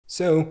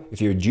So if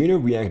you're a junior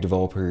React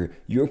developer,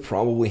 you're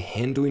probably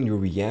handling your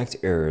React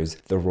errors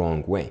the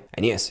wrong way.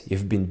 And yes,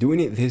 you've been doing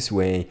it this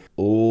way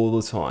all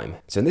the time.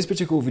 So in this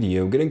particular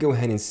video, I'm gonna go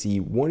ahead and see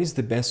what is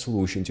the best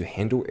solution to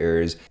handle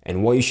errors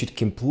and why you should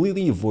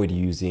completely avoid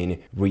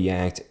using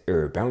React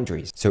error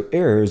boundaries. So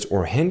errors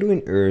or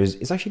handling errors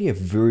is actually a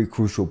very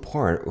crucial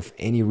part of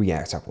any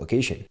React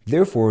application.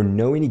 Therefore,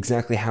 knowing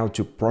exactly how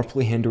to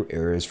properly handle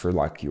errors for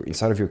like your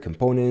inside of your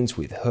components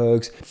with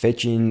hooks,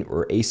 fetching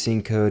or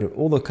async code, and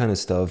all that kind of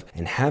stuff,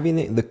 and having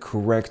it the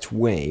correct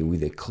way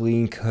with a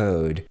clean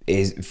code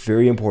is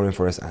very important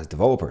for us as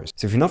developers.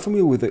 So if you're not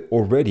familiar with it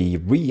already,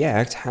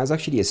 React has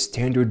actually a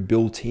standard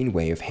built-in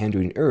way of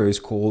handling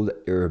errors called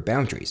error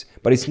boundaries,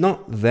 but it's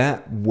not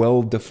that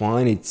well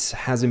defined. It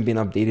hasn't been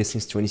updated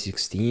since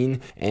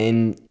 2016,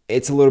 and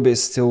it's a little bit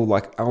still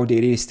like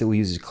outdated. It still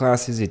uses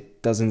classes. It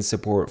doesn't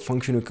support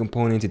functional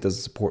components, it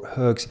doesn't support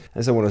hooks,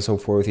 and so on and so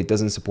forth. It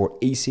doesn't support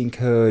async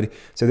code.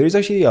 So there's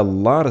actually a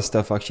lot of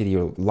stuff, actually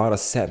a lot of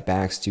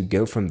setbacks to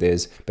go from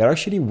this, but it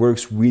actually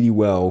works really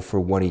well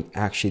for what it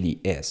actually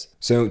is.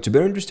 So to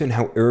better understand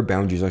how error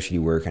boundaries actually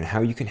work and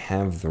how you can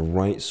have the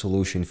right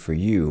solution for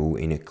you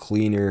in a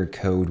cleaner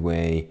code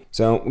way.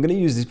 So I'm gonna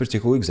use this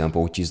particular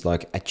example, which is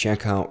like a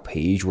checkout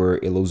page where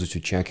it allows you to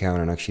check out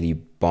and actually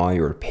buy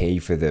or pay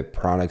for the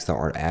products that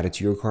are added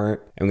to your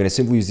cart. I'm going to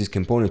simply use this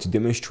component to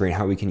demonstrate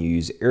how we can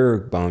use error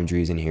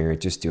boundaries in here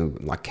just to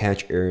like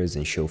catch errors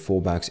and show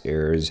fallbacks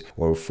errors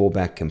or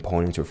fallback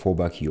components or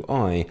fallback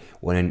UI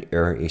when an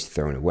error is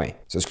thrown away.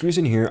 So screws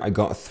in here, I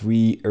got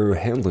 3 error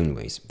handling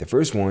ways. The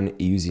first one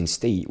is using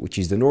state, which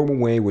is the normal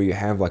way where you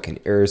have like an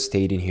error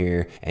state in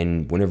here,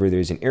 and whenever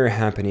there's an error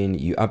happening,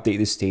 you update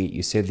the state,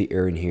 you set the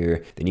error in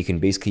here, then you can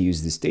basically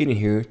use the state in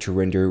here to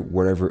render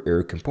whatever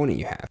error component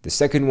you have. The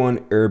second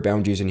one, error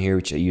boundaries in here,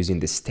 which are using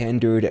the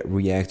standard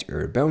React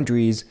error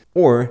boundaries,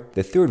 or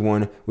the third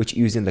one, which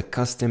using the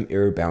custom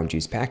error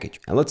boundaries package.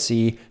 And let's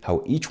see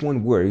how each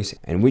one works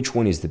and which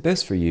one is the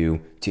best for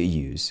you to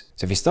use.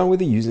 So if you start with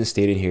the using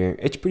state in here,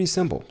 it's pretty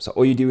simple. So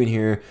all you do in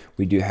here,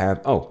 we do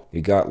have,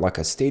 you got like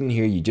a state in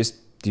here, you just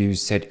do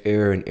set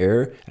error and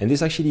error, and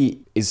this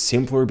actually is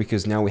simpler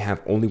because now we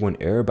have only one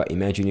error. But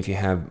imagine if you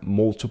have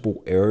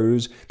multiple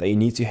errors that you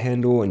need to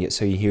handle, and yet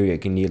so here you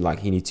can need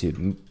like you need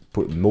to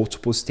put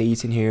multiple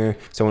states in here,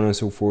 so on and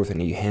so forth, and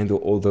you handle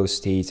all those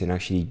states and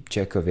actually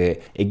check of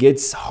it. It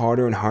gets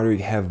harder and harder.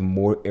 You have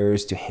more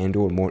errors to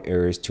handle and more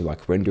errors to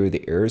like render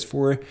the errors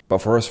for. But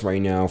for us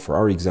right now, for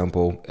our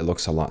example, it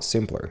looks a lot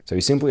simpler. So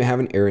we simply have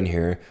an error in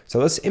here. So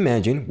let's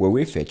imagine where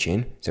we're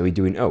fetching. So we're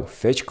doing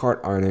fetch cart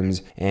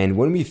items, and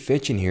when we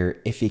fetch in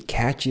here, if it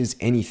catches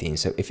anything,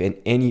 so if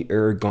any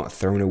error got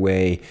thrown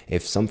away,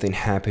 if something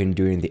happened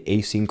during the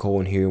async call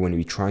in here when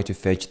we try to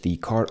fetch the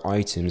cart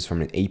items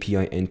from an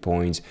API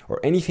endpoint, or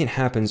anything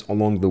happens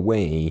along the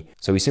way,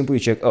 so we simply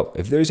check,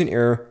 if there's an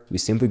error, we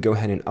simply go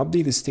ahead and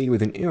update the state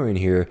with an error in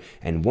here,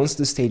 and once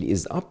the state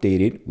is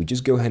updated, we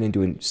just go ahead and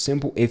do a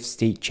simple if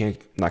state check,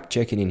 like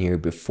checking in here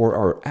before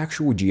our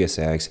actual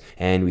GSX,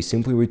 and we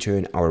simply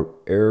return our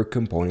error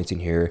component in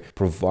here,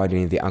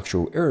 providing the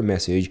actual error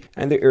message,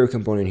 and the error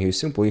component here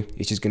simply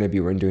is just going to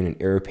be rendering an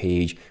error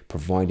page,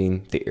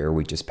 providing the error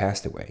we just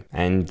passed away.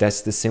 And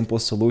that's the simple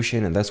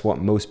solution, and that's what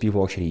most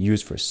people actually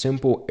use for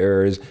simple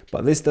errors.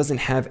 But this doesn't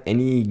have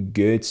any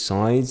good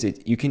sides.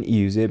 You can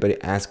use it, but it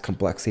adds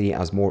complexity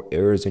as more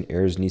errors and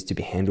errors needs to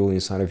be handled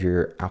inside of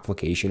your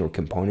application or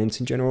components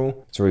in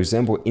general. So for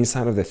example,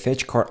 inside of the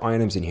fetch cart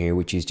items in here,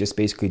 which is just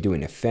basically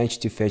doing a fetch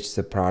to fetch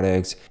the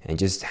products and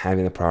just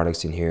having the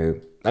products in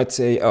here, let's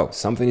say,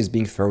 something is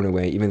being thrown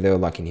away, even though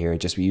like in here,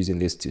 just be using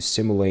this to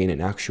simulate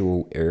an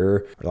actual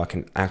error or like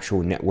an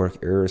actual network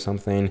error or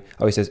something.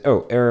 It says,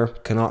 error,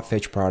 cannot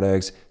fetch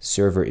products,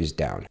 server is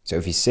down. So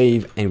if you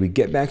save and we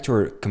get back to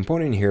our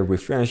component here,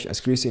 refresh,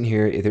 as Chris in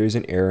here, if there is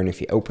an error, and if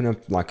you open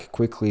up like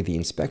quickly the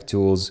inspect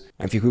tools,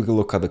 and if you quickly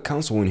look at the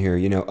console in here,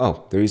 you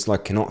know, there is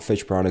like cannot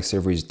fetch products,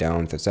 server is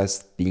down,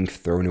 that's being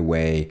thrown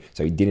away.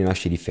 So it didn't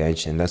actually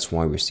fetch, and that's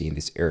why we're seeing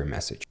this error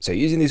message. So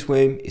using this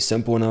way is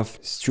simple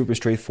enough, super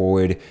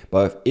straightforward.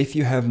 But if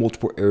you have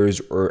multiple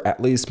errors or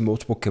at least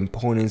multiple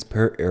components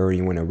per error,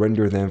 you want to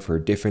render them for a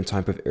different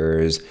type of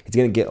errors, it's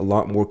going to get a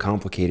lot more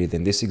complicated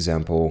than this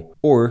example.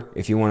 Or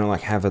if you want to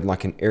like have it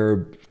like an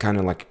error, kind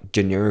of like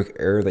generic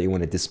error that you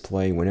want to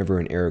display whenever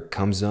an error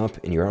comes up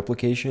in your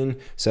application.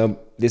 So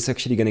this is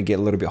actually going to get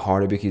a little bit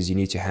harder because you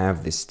need to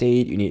have the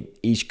state, you need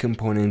each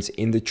component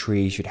in the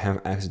tree should have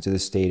access to the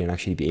state and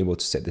actually be able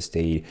to set the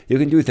state. You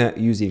can do that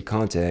using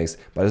context,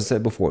 but as I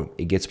said before,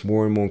 it gets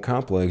more and more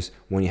complex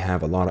when you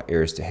have a lot of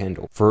errors to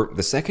handle. For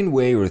the second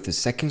way, or the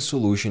second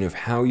solution of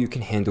how you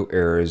can handle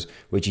errors,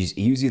 which is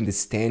using the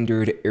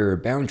standard error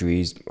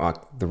boundaries,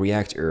 the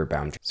React error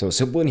boundary. So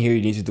simple in here,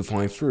 you need to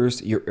define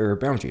first your error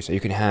boundary. So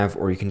you can have,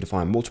 or you can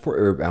define multiple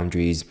error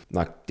boundaries,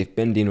 like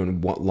depending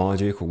on what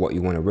logic or what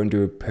you want to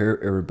render per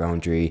error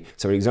boundary.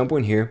 So for example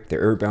in here, the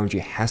error boundary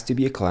has to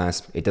be a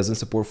class. It doesn't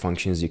support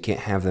functions. You can't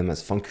have them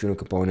as functional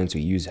components or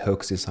use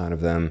hooks inside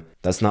of them.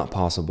 That's not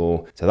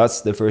possible. So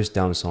that's the first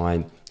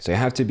downside. So you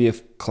have to be a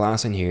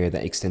class in here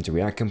that extends to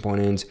React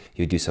components.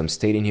 You do some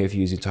state in here if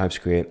you're using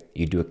TypeScript.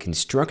 You do a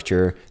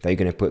constructor that you're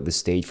going to put the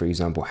state, for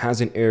example, has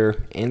an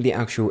error and the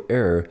actual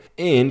error.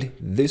 And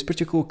this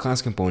particular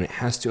class component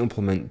has to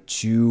implement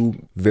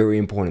two very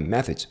important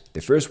methods.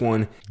 The first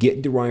one,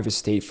 get derive a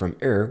state from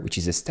error, which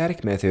is a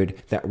static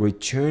method that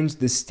returns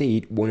the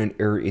state when an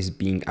error is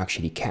being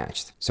actually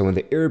catched. So when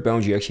the error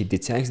boundary actually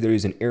detects there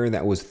is an error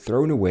that was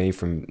thrown away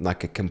from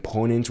like a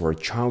component or a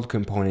child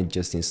component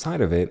just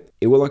inside of it,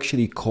 it will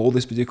actually call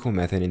this particular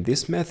method, and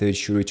this method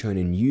should return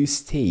a new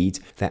state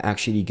that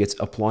actually gets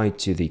applied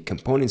to the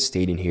component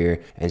state in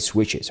here and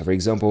switch it. So for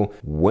example,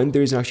 when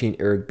there's actually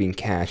an error being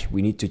catched,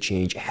 we need to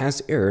change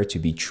has error to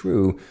be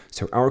true.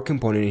 So our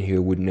component in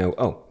here would know,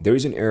 oh, there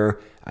is an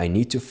error. I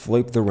need to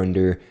flip the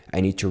render. I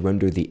need to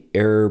render the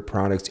error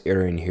product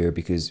error in here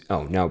because,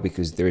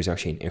 because there is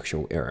actually an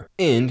actual error.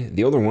 And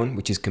the other one,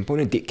 which is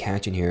component did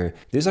catch in here,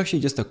 there's actually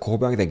just a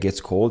callback that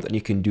gets called and you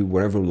can do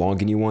whatever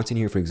login you want in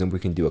here. For example, we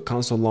can do a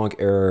console log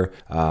error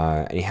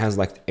and it has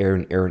like error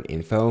and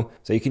info.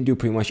 So you can do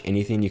pretty much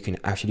anything. You can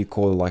actually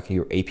call like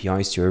your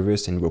API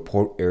service and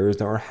report errors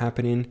that are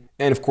happening.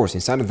 And of course,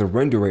 inside of the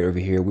render right over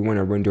here, we want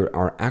to render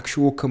our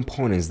actual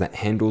components that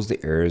handles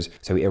the errors.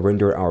 So we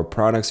render our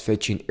products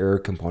fetching error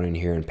component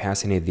here and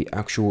passing it the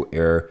actual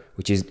error,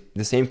 which is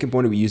the same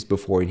component we used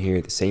before in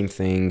here, the same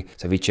thing.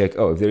 So if we check,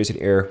 oh, if there is an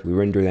error, we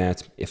render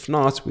that. If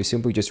not, we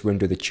simply just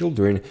render the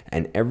children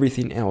and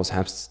everything else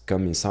has to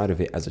come inside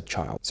of it as a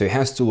child. So it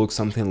has to look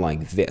something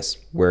like this,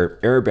 where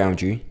error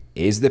boundary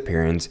is the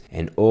parent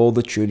and all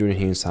the children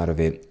here inside of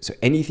it. So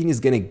anything is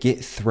going to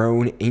get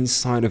thrown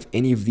inside of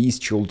any of these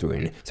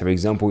children. So for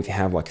example, if you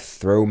have like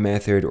throw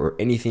method or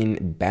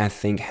anything bad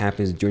thing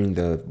happens during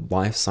the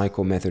life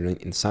cycle method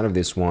inside of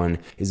this one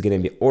is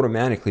going to be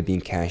automatically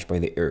being cached by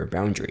the error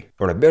boundary.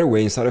 Or a better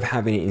way, instead of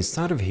having it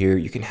inside of here,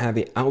 you can have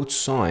it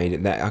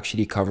outside that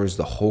actually covers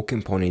the whole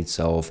component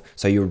itself.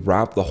 So you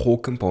wrap the whole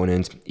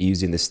component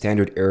using the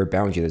standard error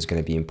boundary that's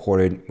going to be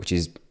imported, which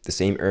is the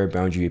same error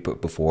boundary you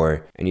put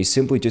before, and you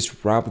simply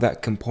just wrap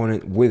that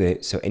component with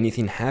it. So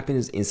anything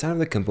happens inside of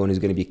the component is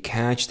going to be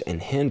catched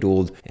and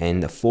handled,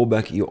 and the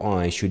fallback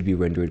UI should be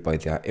rendered by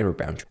that error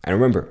boundary. And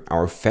remember,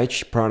 our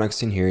fetch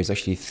products in here is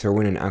actually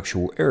throwing an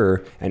actual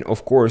error, and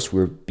of course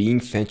we're being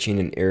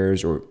fetching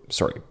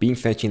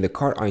the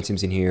cart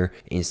items in here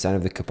inside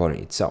of the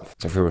component itself.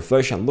 So if we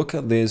refresh and look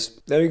at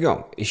this, there you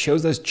go. It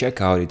shows us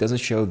checkout. It doesn't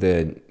show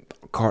the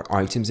cart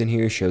items in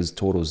here, shows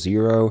total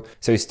 0.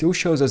 So it still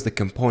shows us the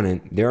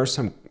component. There are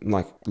some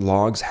like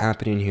logs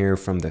happening here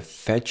from the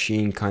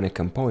fetching kind of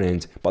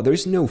component, but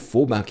there's no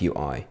fallback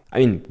UI. I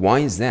mean, why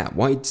is that?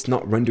 Why it's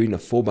not rendering a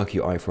fallback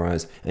UI for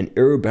us? An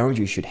error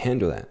boundary should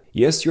handle that.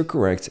 Yes, you're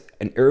correct.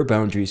 An error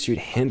boundary should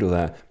handle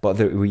that, but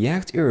the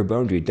React error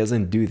boundary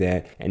doesn't do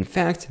that. In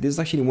fact, this is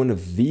actually one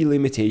of the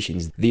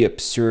limitations, the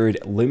absurd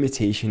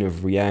limitation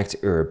of React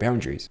error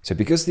boundaries. So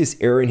because this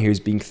error in here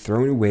is being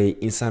thrown away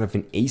inside of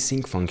an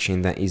async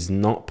function that is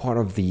not part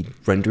of the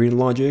rendering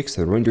logic.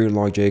 So the rendering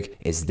logic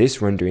is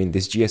this rendering,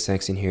 this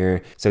GSX in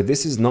here. So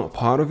this is not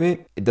part of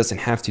it. It doesn't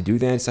have to do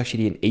that. It's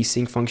actually an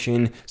async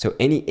function. So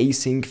any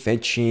async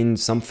fetching,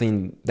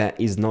 something that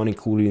is not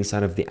included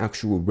inside of the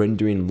actual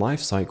rendering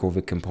lifecycle of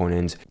a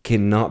component,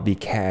 cannot be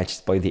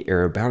catched by the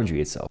error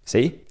boundary itself.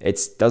 See, it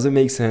doesn't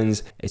make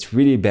sense. It's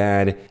really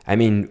bad. I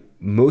mean,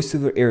 most of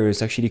the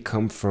errors actually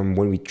come from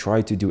when we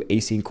try to do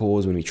async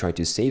calls, when we try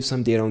to save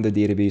some data on the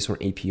database or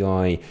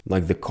API,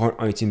 like the cart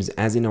items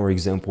as in our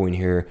example in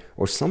here,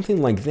 or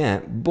something like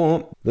that.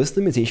 But this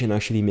limitation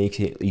actually makes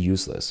it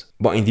useless.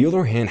 But on the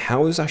other hand,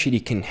 how this actually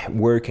can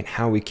work and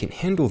how we can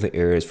handle the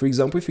errors. For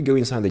example, if we go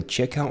inside the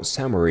checkout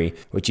summary,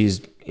 which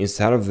is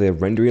inside of the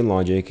rendering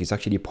logic, is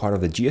actually part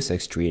of the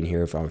GSX tree in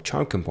here of our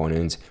child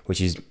component,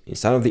 which is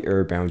inside of the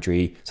error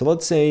boundary. So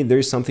let's say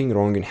there's something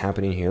wrong and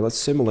happening here. Let's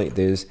simulate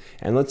this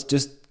and let's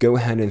just go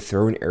ahead and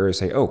throw an error,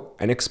 say, oh,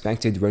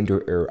 unexpected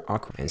render error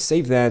occurred, and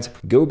save that,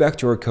 go back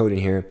to our code in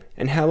here,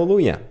 and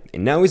hallelujah.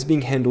 And now it's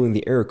being handling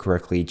the error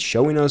correctly. It's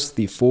showing us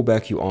the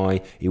fallback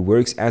UI. It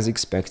works as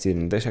expected,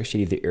 and that's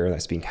actually the error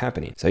that's been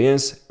happening. So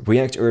yes,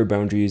 React error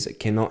boundaries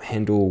cannot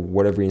handle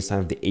whatever inside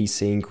of the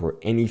async or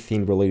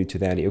anything related to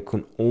that. It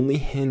can only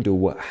handle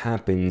what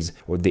happens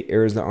or the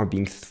errors that are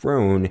being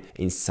thrown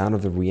inside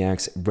of the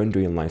React's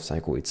rendering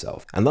lifecycle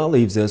itself. And that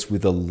leaves us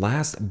with the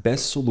last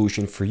best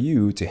solution for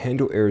you to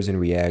handle errors in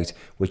React,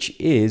 which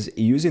is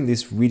using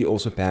this really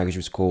awesome package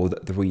which is called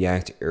the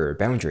React error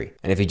boundary.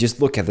 And if you just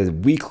look at the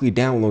weekly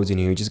downloads in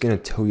here, just gonna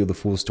tell you the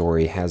full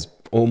story. It has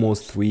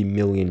almost 3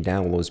 million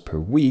downloads per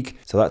week.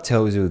 So that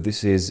tells you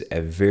this is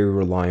a very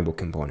reliable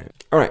component.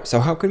 All right,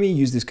 so how can we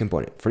use this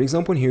component? For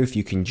example, in here, if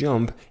you can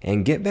jump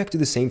and get back to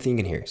the same thing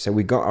in here. So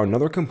we got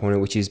another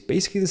component, which is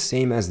basically the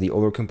same as the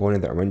other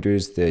component that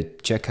renders the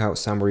checkout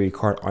summary,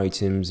 cart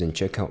items, and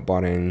checkout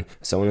button,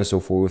 so on and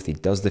so forth.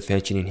 It does the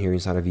fetching in here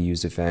inside of the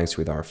use effects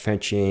with our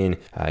fetch fetching,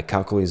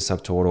 calculates the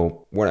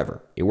subtotal,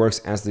 whatever. It works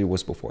as it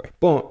was before.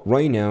 But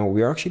right now,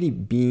 we are actually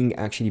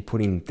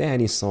putting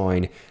that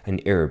inside an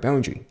error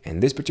boundary.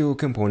 And this particular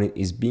component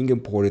is being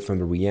imported from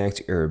the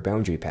React error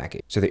boundary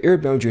package. So the error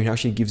boundary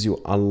actually gives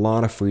you a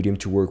lot of freedom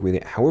to work with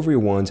it however you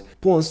want.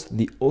 Plus,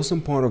 the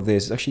awesome part of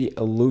this actually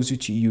allows you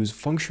to use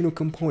functional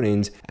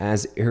components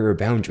as error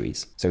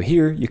boundaries. So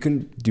here you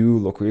can do,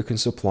 look, where you can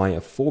supply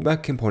a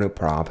fallback component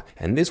prop,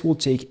 and this will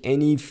take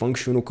any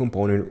functional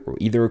component or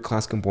either a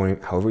class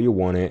component, however you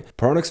want it.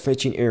 Products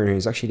fetching error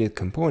is actually the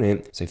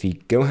component. So if you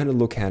go ahead and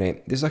look at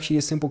it, this is actually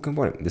a simple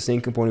component, the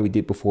same component we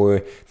did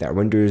before that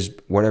renders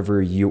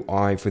whatever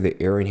UI for the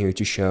error in here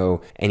to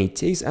show, and it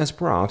takes as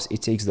props,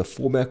 it takes the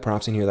fallback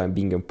props in here that are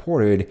being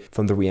imported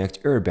from the React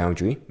error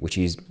boundary, which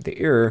is the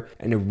error,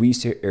 and a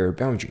reset error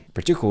boundary.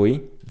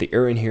 Particularly, the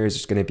error in here is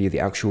just going to be the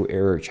actual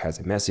error, which has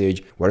a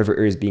message, whatever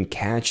error is being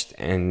catched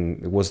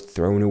and it was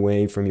thrown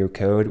away from your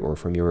code or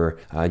from your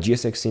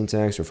GSX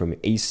syntax or from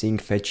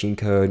async fetching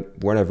code,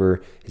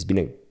 whatever is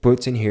being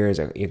put in here. Is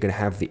you're going to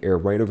have the error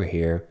right over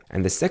here.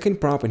 And the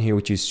second prop in here,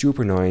 which is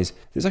super nice,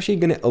 this is actually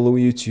going to allow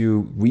you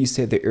to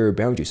reset the error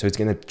boundary. So it's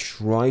going to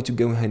try to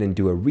go ahead and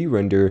do a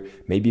re-render.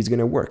 Maybe it's going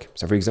to work.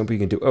 So for example, you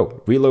can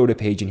do, reload a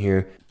page in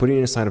here, put it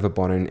inside of a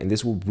button, and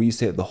this will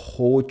reset the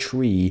whole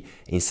tree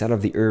inside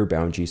of the error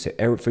boundary. So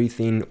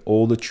everything,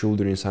 all the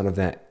children inside of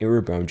that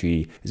error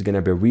boundary is going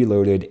to be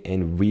reloaded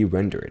and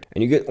re-rendered.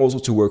 And you get also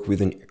to work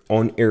with an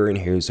on error in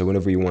here. So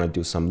whenever you want to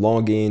do some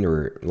login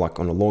or like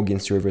on a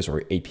login service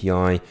or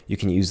API, you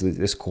can use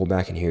this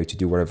callback in here to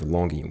do whatever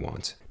login you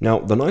want. Now,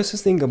 the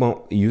nicest thing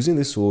about using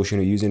this solution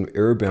or using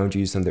error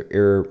boundaries from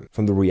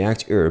the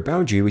React error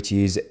boundary, which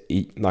is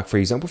like, for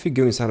example, if you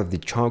go inside of the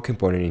child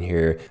component in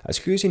here, as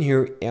curious in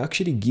here, it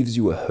actually gives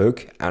you a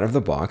hook out of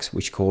the box,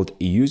 which is called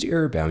use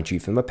error boundary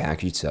from the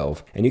package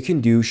itself. And you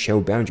can do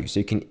show boundary. So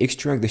you can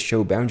extract the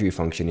show boundary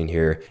function in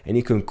here, and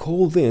you can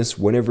call this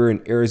whenever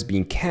an error is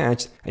being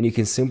catched, and you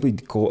can simply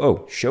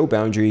call, show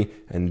boundary,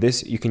 and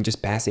this, you can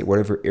just pass it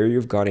whatever error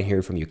you've got in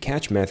here from your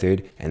catch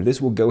method, and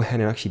this will go ahead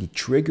and actually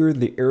trigger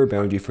the error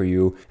boundary for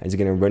you, and it's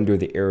going to render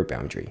the error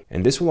boundary.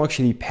 And this will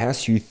actually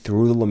pass you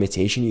through the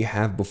limitation you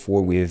have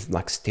before with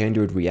like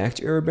standard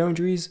React error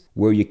boundaries,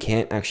 where you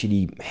can't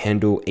actually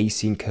handle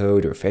async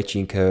code or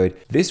fetching code.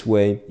 This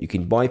way, you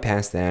can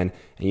bypass that,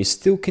 and you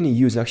still can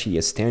use actually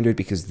a standard,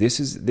 because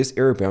this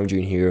error boundary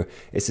in here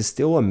is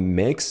still a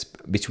mix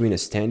between a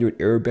standard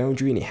error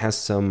boundary, and it has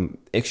some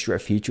extra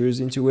features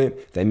into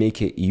it that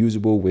make it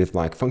usable with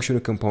like functional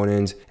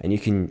components, and you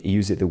can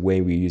use it the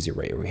way we use it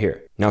right over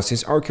here. Now,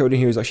 since our code in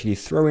here is actually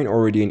throwing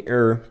already an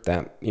error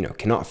that,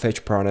 cannot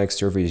fetch products,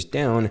 server is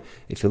down,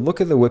 if you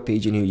look at the web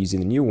page in here using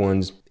the new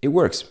ones, it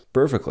works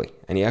perfectly,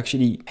 and it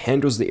actually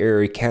handles the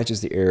error, it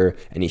catches the error,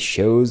 and it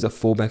shows the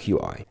fallback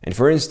UI. And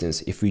for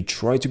instance, if we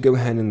try to go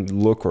ahead and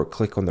look or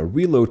click on the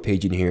reload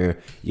page in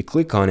here, you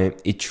click on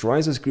it, it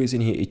tries as curious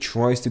in here, it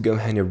tries to go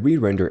ahead and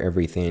re-render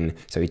everything.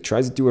 So it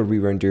tries to do a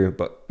re-render,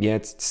 but yeah,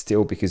 it's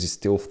still, because it's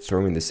still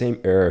throwing the same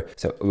error.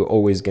 So we're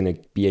always going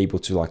to be able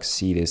to like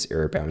see this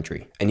error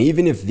boundary. And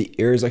even if the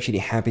error is actually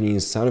happening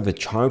inside of a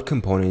child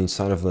component,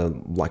 inside of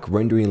the like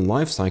rendering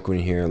lifecycle in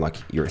here, like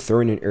you're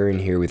throwing an error in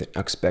here with an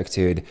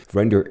unexpected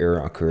render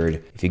error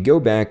occurred. If you go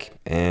back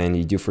and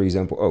you do, for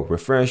example,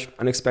 refresh,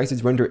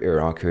 unexpected render error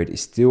occurred, it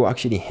still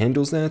actually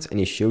handles that, and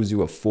it shows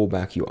you a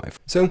fallback UI.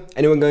 So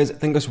anyway, guys,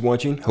 thank you for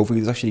watching. Hopefully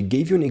this actually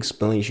gave you an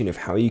explanation of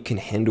how you can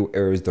handle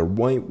errors the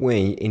right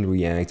way in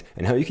React,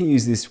 and how you can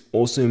use this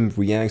awesome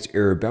React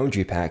error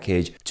boundary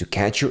package to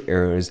catch your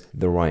errors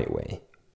the right way.